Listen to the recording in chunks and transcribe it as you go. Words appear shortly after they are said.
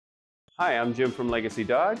Hi, I'm Jim from Legacy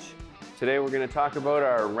Dodge. Today we're going to talk about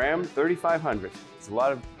our Ram 3500. There's a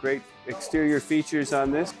lot of great exterior features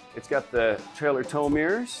on this. It's got the trailer tow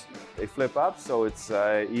mirrors. They flip up so it's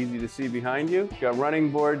easy to see behind you. Got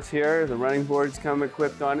running boards here. The running boards come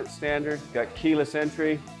equipped on it standard. Got keyless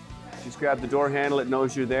entry. Just grab the door handle, it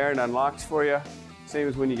knows you're there and unlocks for you. Same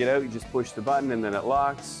as when you get out, you just push the button and then it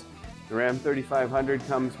locks. The Ram 3500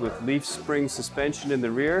 comes with leaf spring suspension in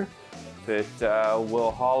the rear that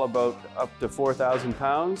will haul about up to 4,000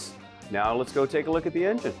 pounds. Now let's go take a look at the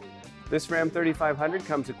engine. This Ram 3500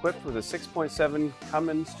 comes equipped with a 6.7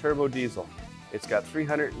 Cummins turbo diesel. It's got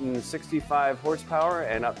 365 horsepower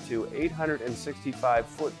and up to 865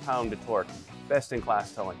 foot-pound of torque. Best in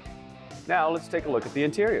class towing. Now let's take a look at the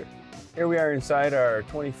interior. Here we are inside our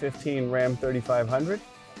 2015 Ram 3500.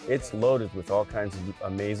 It's loaded with all kinds of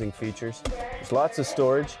amazing features. There's lots of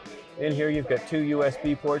storage. In here you've got 2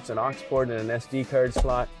 USB ports, an aux port and an SD card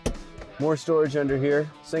slot. More storage under here,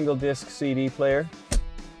 single disc CD player.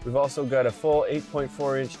 We've also got a full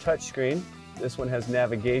 8.4-inch touchscreen. This one has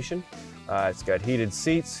navigation. It's got heated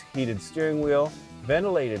seats, heated steering wheel,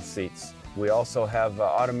 ventilated seats. We also have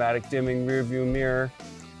automatic dimming rear view mirror,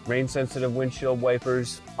 rain-sensitive windshield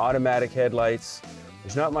wipers, automatic headlights.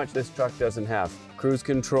 There's not much this truck doesn't have. Cruise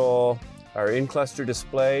control. Our in-cluster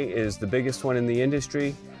display is the biggest one in the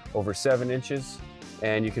industry, over 7 inches.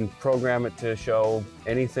 And you can program it to show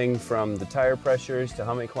anything from the tire pressures to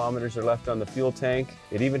how many kilometers are left on the fuel tank.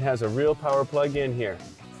 It even has a real power plug-in here.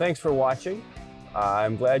 Thanks for watching.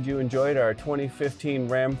 I'm glad you enjoyed our 2015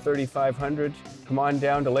 Ram 3500. Come on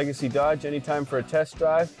down to Legacy Dodge anytime for a test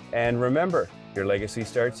drive. And remember, your legacy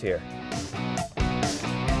starts here.